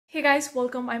Hey guys,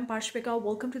 welcome. I'm Parshvika.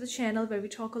 Welcome to the channel where we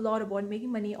talk a lot about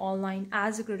making money online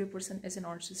as a creative person, as an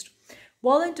artist.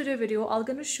 Well, in today's video, I'm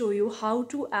going to show you how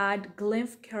to add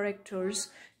GLYPH characters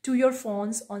to your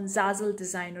fonts on Zazzle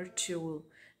Designer tool.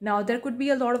 Now, there could be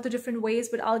a lot of the different ways,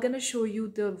 but I'm going to show you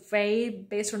the way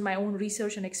based on my own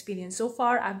research and experience. So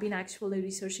far, I've been actually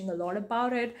researching a lot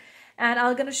about it. And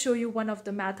I'm going to show you one of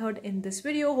the method in this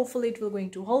video. Hopefully it will going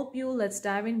to help you. Let's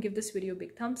dive in. Give this video a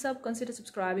big thumbs up. Consider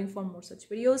subscribing for more such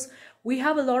videos. We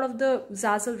have a lot of the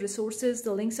Zazzle resources.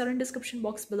 The links are in description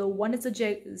box below. One is the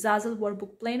Zazzle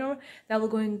workbook planner that will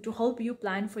going to help you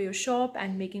plan for your shop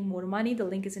and making more money. The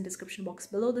link is in description box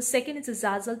below. The second is a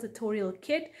Zazzle tutorial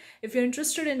kit. If you're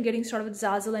interested in getting started with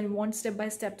Zazzle and want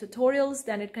step-by-step tutorials,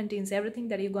 then it contains everything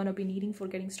that you're going to be needing for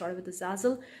getting started with the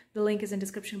Zazzle. The link is in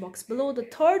description box below. The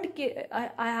third kit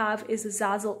I have is a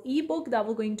Zazzle ebook that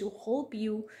will going to help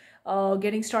you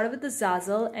getting started with the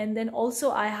Zazzle. And then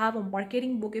also I have a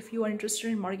marketing book if you are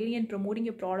interested in marketing and promoting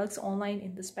your products online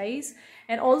in the space.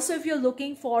 And also if you're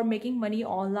looking for making money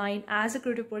online as a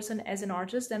creative person, as an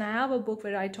artist, then I have a book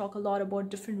where I talk a lot about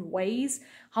different ways,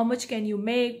 how much can you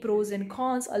make, pros and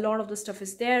cons. A lot of the stuff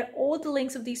is there. All the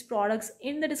links of these products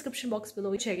in the description box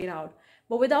below. Check it out.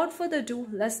 But without further ado,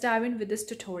 let's dive in with this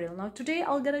tutorial. Now today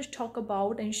I'm going to talk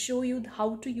about and show you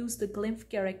how to use the GLYPH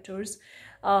characters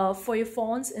for your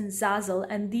fonts in Zazzle,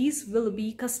 and these will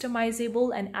be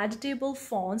customizable and editable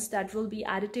fonts that will be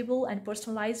editable and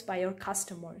personalized by your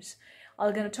customers.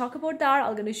 I'm going to talk about that.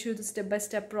 I'm going to show you the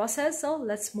step-by-step process. So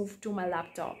let's move to my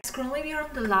laptop. Currently we are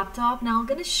on the laptop. Now I'm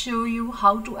going to show you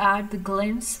how to add the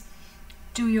GLYPHs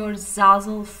to your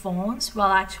Zazzle fonts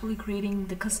while actually creating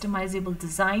the customizable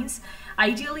designs.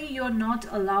 Ideally, you're not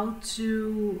allowed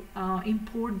to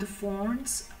import the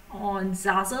fonts on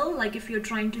Zazzle. Like if you're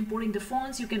trying to importing the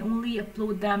fonts, you can only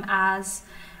upload them as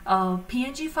a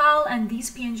PNG file, and these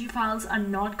PNG files are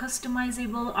not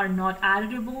customizable, are not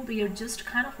editable. They are just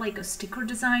kind of like a sticker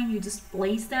design. You just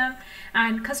place them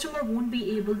and customer won't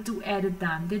be able to edit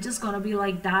them. They're just gonna be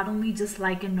like that only, just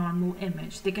like a normal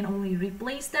image. They can only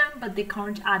replace them, but they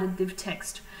can't edit the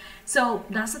text. So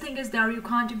that's the thing is there, you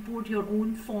can't import your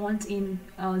own font in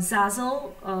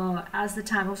Zazzle as the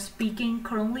time of speaking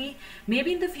currently.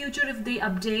 Maybe in the future if they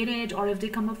update it, or if they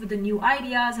come up with the new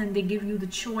ideas and they give you the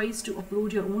choice to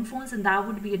upload your own fonts, and that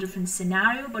would be a different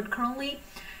scenario. But currently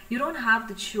you don't have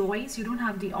the choice, you don't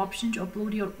have the option to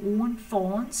upload your own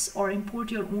fonts or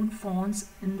import your own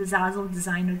fonts in the Zazzle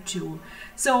Designer tool.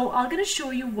 So I'm going to show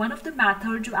you one of the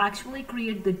methods to actually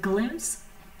create the GLYPHs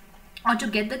or to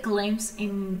get the GLYPHs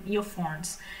in your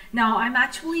fonts. Now I'm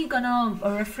actually gonna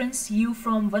reference you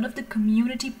from one of the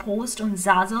community posts on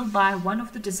Zazzle by one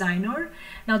of the designer.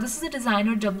 Now this is a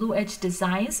designer, WH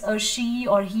Designs, or she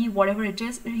or he, whatever it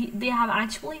is. They have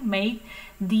actually made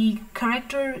the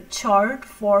character chart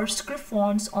for script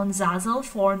fonts on Zazzle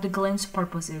for the GLYPHs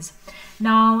purposes.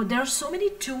 Now there are so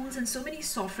many tools and so many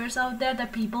softwares out there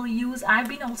that people use. I've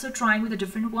been also trying with the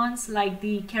different ones like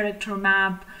the character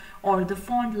map or the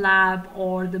font lab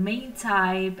or the main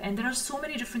type, and there are so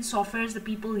many different softwares that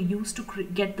people use to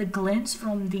get the GLYPHs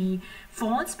from the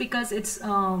fonts, because it's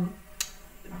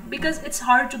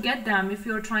hard to get them if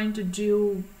you're trying to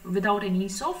do without any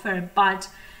software. But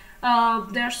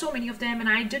there are so many of them, and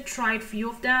I did try a few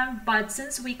of them, but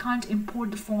since we can't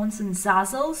import the fonts in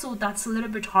Zazzle, so that's a little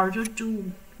bit harder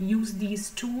to use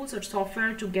these tools or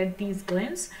software to get these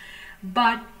GLYPHs.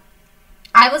 But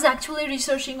I was actually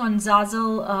researching on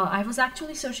Zazzle. I was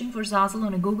actually searching for Zazzle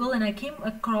on Google, and I came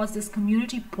across this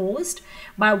community post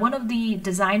by one of the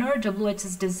designer,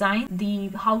 WH's Design, the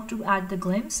how to add the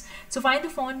GLYPHs. So find the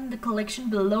font in the collection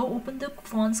below, open the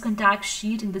fonts contact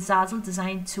sheet in the Zazzle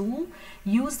Design tool,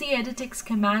 use the edit text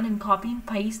command and copy and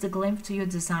paste the GLYPH to your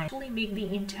design. Actually make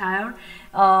the entire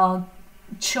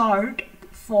chart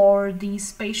for the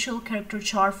spatial character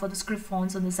chart for the script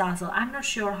fonts on the Zazzle. I'm not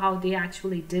sure how they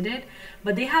actually did it,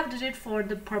 but they have did it for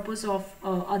the purpose of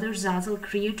other Zazzle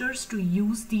creators to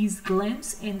use these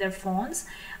GLYPHs in their fonts.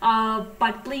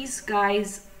 But please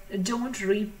guys, don't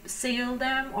resell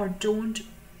them, or don't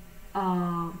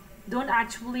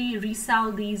actually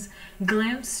resell these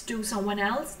GLYPHs to someone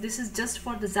else. This is just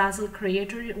for the Zazzle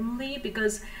creator only,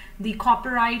 because the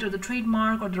copyright or the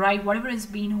trademark or the right, whatever is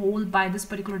being held by this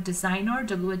particular designer,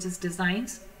 WH's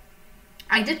Designs.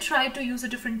 I did try to use a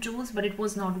different tools, but it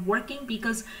was not working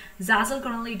because Zazzle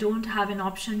currently don't have an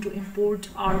option to import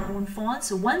our own fonts.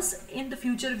 So once in the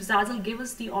future, if Zazzle give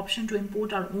us the option to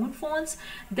import our own fonts,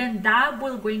 then that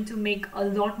will going to make a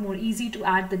lot more easy to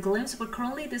add the GLYPHs. But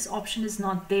currently this option is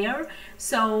not there,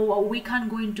 so we can't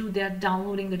go into that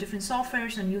downloading the different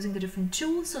softwares and using the different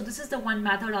tools. So this is the one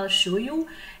method I'll show you.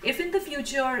 If in the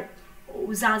future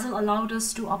Zazzle allowed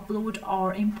us to upload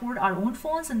or import our own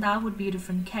fonts, and that would be a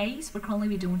different case, but currently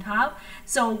we don't have.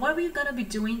 So what we're gonna be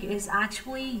doing is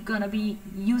actually gonna be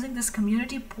using this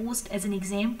community post as an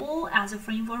example, as a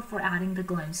framework for adding the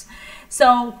GLYPHS.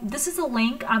 So this is a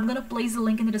link. I'm gonna place the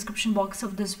link in the description box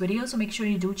of this video, so make sure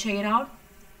you do check it out.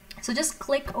 So just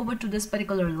click over to this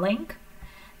particular link.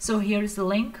 So here is the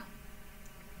link.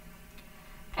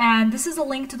 And this is a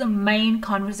link to the main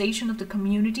conversation of the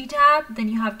community tab. Then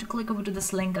you have to click over to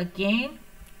this link again.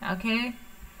 Okay.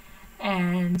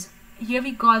 And here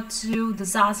we got to the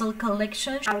Zazzle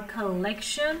collection, our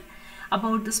collection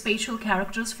about the spatial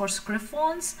characters for script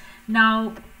fonts.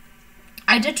 Now,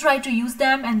 I did try to use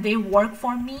them and they work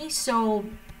for me. So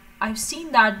I've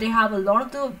seen that they have a lot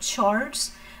of the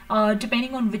charts.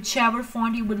 Depending on whichever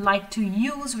font you would like to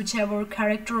use, whichever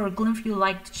character or glyph you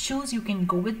like to choose, you can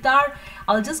go with that.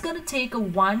 I'll just gonna take a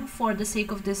one for the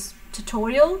sake of this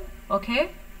tutorial.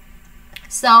 Okay,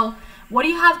 so what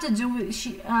you have to do is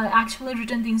she actually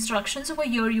written the instructions over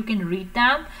here. You can read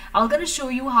them. I'm gonna show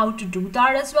you how to do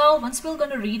that as well. Once we're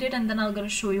gonna read it, and then I'm gonna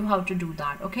show you how to do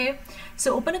that. Okay,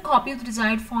 so open a copy of the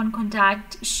desired font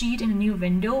contact sheet in a new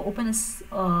window. Open a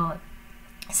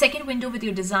second window with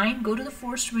your design. Go to the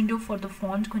first window for the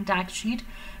font contact sheet.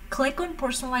 Click on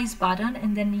personalize button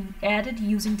and then edit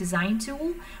using design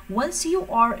tool. Once you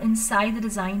are inside the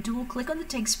design tool, click on the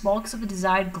text box of the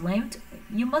desired glyph.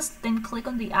 You must then click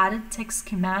on the edit text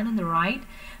command on the right.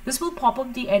 This will pop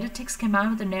up the edit text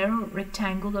command with a narrow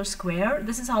rectangle or square.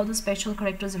 This is how the special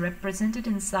characters are represented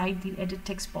inside the edit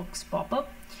text box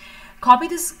pop-up. Copy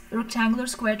this rectangular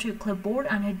square to your clipboard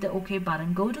and hit the OK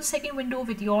button. Go to second window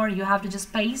with you have to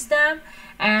just paste them,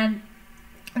 and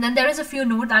then there is a few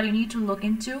notes that you need to look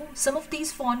into. Some of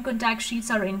these font contact sheets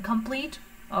are incomplete,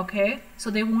 okay, so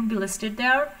they won't be listed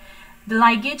there. The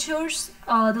ligatures,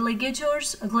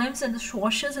 glyphs and the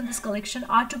swashes in this collection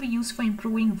are to be used for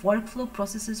improving workflow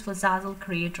processes for Zazzle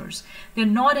creators. They're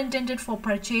not intended for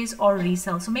purchase or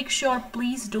resell, so make sure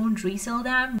please don't resell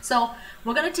them. So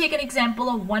we're going to take an example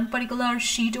of one particular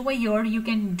sheet over here. You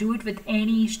can do it with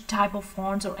any type of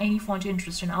fonts or any font you're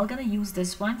interested in. I'm going to use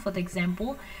this one for the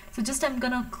example. So just I'm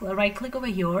going to right click over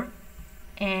here,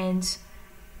 and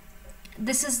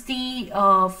this is the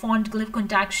font glyph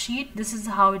contact sheet. This is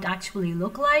how it actually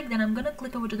look like. Then I'm going to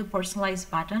click over to the personalize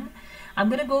button. I'm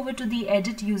going to go over to the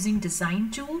edit using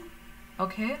design tool.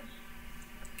 Okay,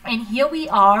 and here we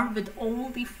are with all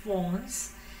the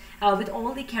fonts, with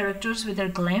all the characters with their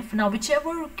glyph. Now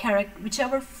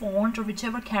whichever font or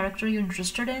whichever character you're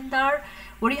interested in there,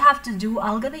 what you have to do,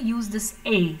 I'm going to use this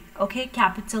A, okay,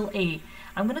 capital A.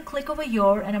 I'm going to click over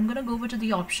here and I'm going to go over to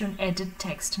the option edit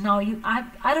text. Now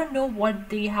I don't know what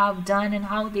they have done and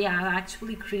how they have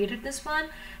actually created this one,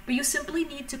 but you simply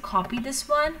need to copy this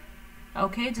one.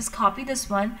 Okay, just copy this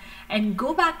one and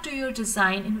go back to your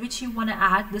design in which you want to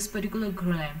add this particular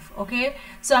glyph. Okay,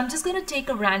 so I'm just going to take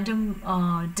a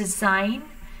random design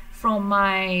from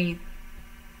my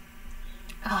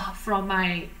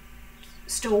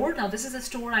store. Now this is a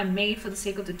store I made for the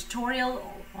sake of the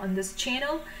tutorial on this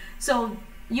channel. So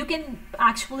you can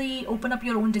actually open up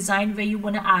your own design where you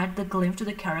want to add the glyph to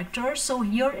the character. So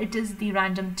here it is the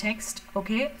random text.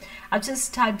 Okay, I've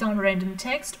just typed down random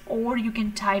text, or you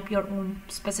can type your own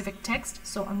specific text.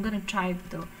 So I'm going to type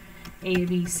the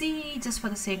ABC just for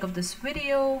the sake of this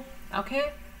video.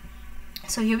 Okay,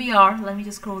 so here we are. Let me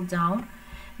just scroll down.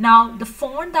 Now the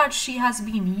font that she has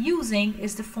been using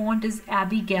is the font is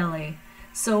Abigail.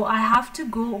 So I have to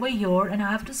go over here and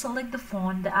I have to select the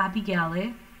font, the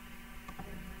Abigail.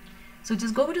 So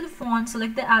just go over to the font,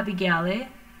 select the Abigail,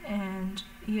 and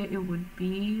here it would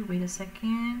be, wait a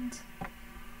second.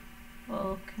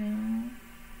 Okay.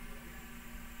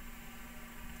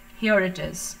 Here it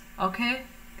is, okay?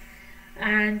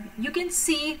 And you can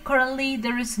see currently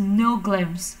there is no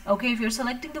glyphs. Okay, if you're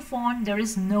selecting the font, there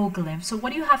is no glyph. So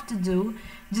what you have to do,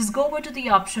 just go over to the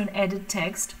option edit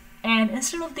text, and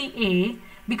instead of the A,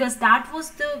 because that was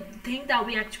the thing that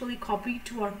we actually copied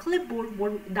to our clipboard,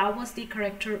 that was the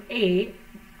character A,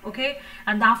 okay,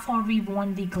 and that font we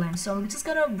want the glyph. So I'm just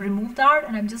gonna remove that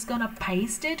and I'm just gonna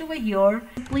paste it over here.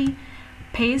 Simply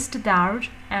paste that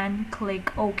and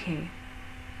click OK.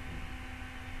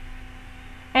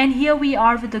 And here we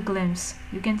are with the glyphs.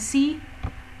 You can see,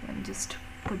 let me just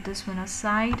put this one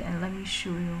aside and let me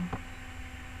show you.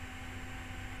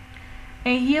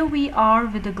 And here we are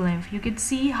with the glyph. You can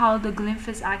see how the glyph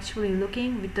is actually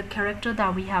looking with the character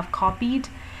that we have copied.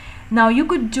 Now you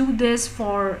could do this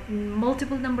for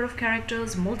multiple number of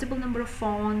characters, multiple number of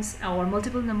fonts, or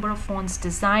multiple number of fonts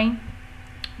design.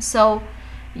 So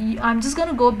I'm just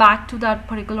gonna go back to that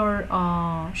particular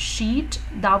sheet.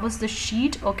 That was the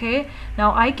sheet. Okay,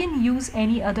 now I can use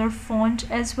any other font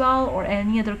as well, or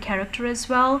any other character as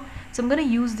well. So I'm gonna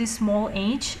use this small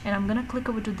h, and I'm gonna click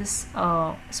over to this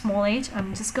small h.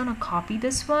 I'm just gonna copy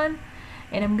this one,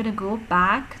 and I'm gonna go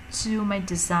back to my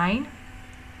design.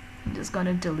 I'm just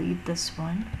gonna delete this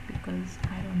one because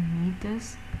I don't need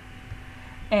this,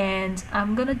 and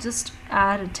I'm gonna just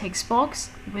add a text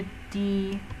box with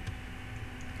the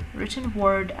written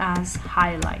word as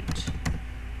highlight.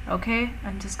 Okay,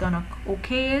 I'm just gonna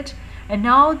okay it, and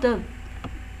now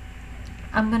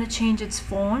I'm gonna change its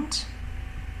font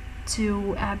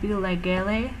to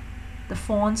Abilegele, the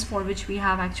fonts for which we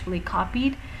have actually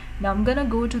copied. Now I'm gonna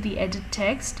go to the edit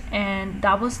text, and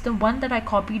that was the one that I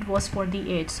copied was for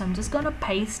the H, so I'm just gonna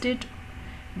paste it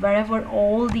wherever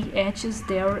all the H is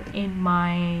there in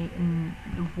my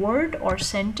word or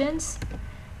sentence.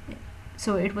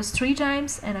 So it was 3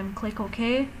 times, and I'm click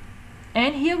OK,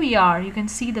 and here we are. You can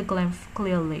see the glyph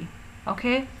clearly.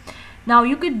 Okay, now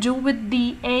you could do with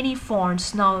the any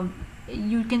fonts. Now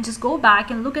you can just go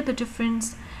back and look at the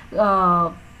different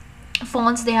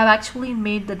fonts they have actually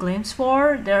made the glyphs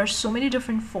for. There are so many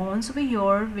different fonts over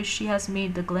here which she has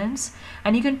made the glyphs,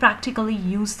 and you can practically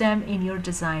use them in your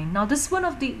design. Now this is one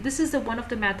of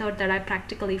the method that I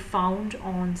practically found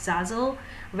on Zazzle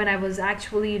when I was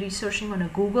actually researching on a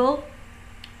Google.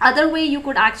 Other way, you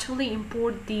could actually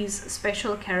import these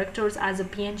special characters as a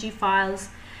PNG files,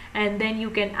 and then you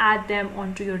can add them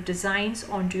onto your designs,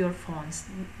 onto your fonts,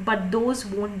 but those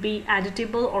won't be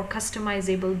editable or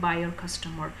customizable by your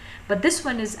customer. But this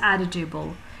one is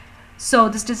editable. So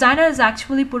this designer has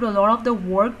actually put a lot of the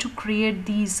work to create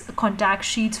these contact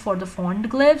sheets for the font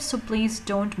glyphs, so please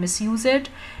don't misuse it.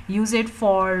 Use it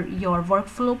for your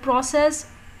workflow process.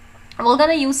 We're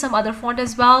gonna use some other font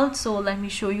as well, so let me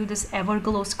show you this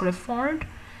Everglow script font.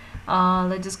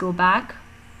 Let's just go back.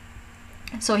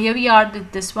 So here we are,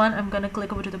 this one. I'm gonna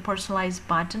click over to the personalized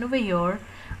button over here.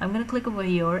 I'm gonna click over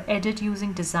here, edit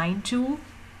using design tool,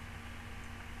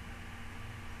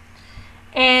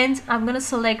 and I'm gonna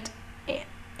select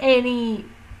any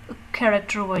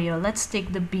character over here. Let's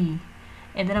take the B,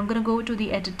 and then I'm gonna go to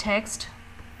the edit text,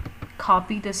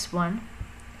 copy this one,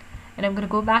 and I'm gonna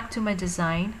go back to my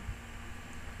design.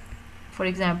 For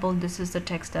example, this is the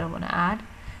text that I want to add.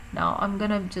 Now I'm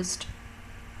gonna just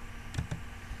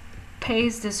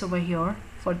paste this over here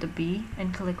for the B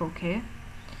and click OK.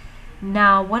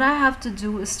 Now what I have to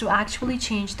do is to actually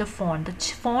change the font. The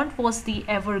font was the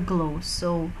Everglow,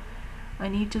 so I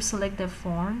need to select the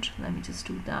font. Let me just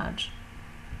do that.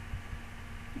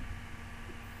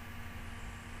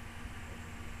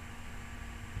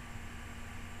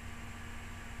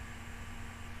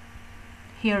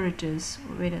 Here it is.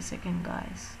 Wait a second,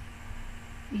 guys.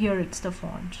 Here it's the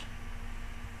font.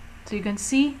 So you can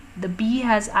see the B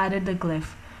has added the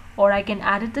glyph, or I can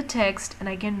add the text and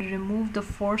I can remove the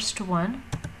first one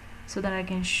so that I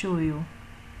can show you.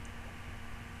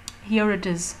 Here it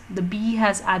is. The B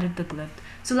has added the glyph.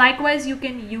 So likewise, you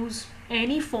can use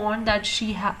any font that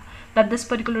that this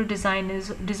particular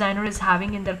designer is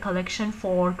having in their collection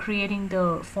for creating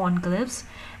the font glyphs,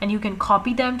 and you can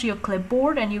copy them to your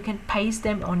clipboard and you can paste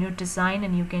them on your design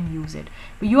and you can use it.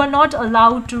 But you are not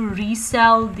allowed to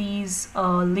resell these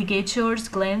ligatures,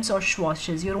 glyphs, or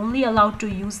swatches. You're only allowed to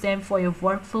use them for your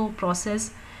workflow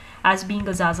process as being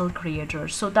a Zazzle creator.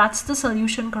 So that's the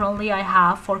solution currently I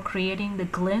have for creating the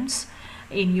glyphs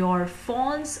in your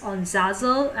fonts on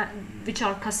Zazzle, which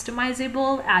are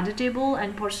customizable, editable,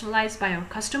 and personalized by your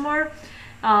customer.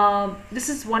 This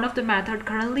is one of the method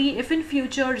currently. If in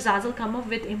future Zazzle come up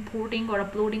with importing or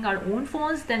uploading our own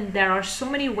fonts, then there are so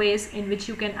many ways in which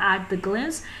you can add the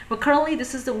glyphs, but currently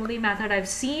this is the only method I've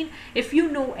seen. If you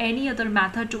know any other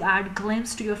method to add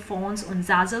glyphs to your fonts on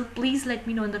Zazzle, please let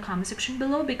me know in the comment section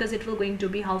below, because it will going to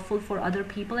be helpful for other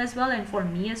people as well and for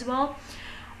me as well.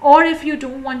 Or if you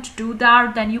don't want to do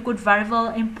that, then you could very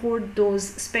well import those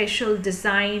special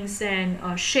designs and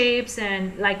shapes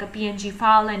and like a PNG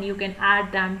file, and you can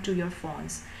add them to your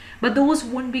fonts. But those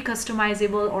won't be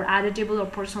customizable or editable or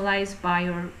personalized by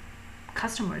your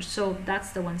customers. So that's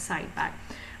the one side back.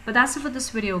 But that's it for this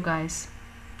video, guys.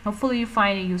 Hopefully you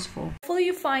find it useful. Hopefully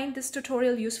you find this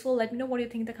tutorial useful. Let me know what you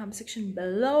think in the comment section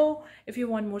below. If you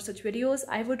want more such videos,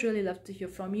 I would really love to hear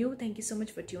from you. Thank you so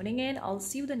much for tuning in. I'll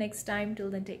see you the next time.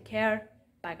 Till then, take care.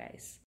 Bye, guys.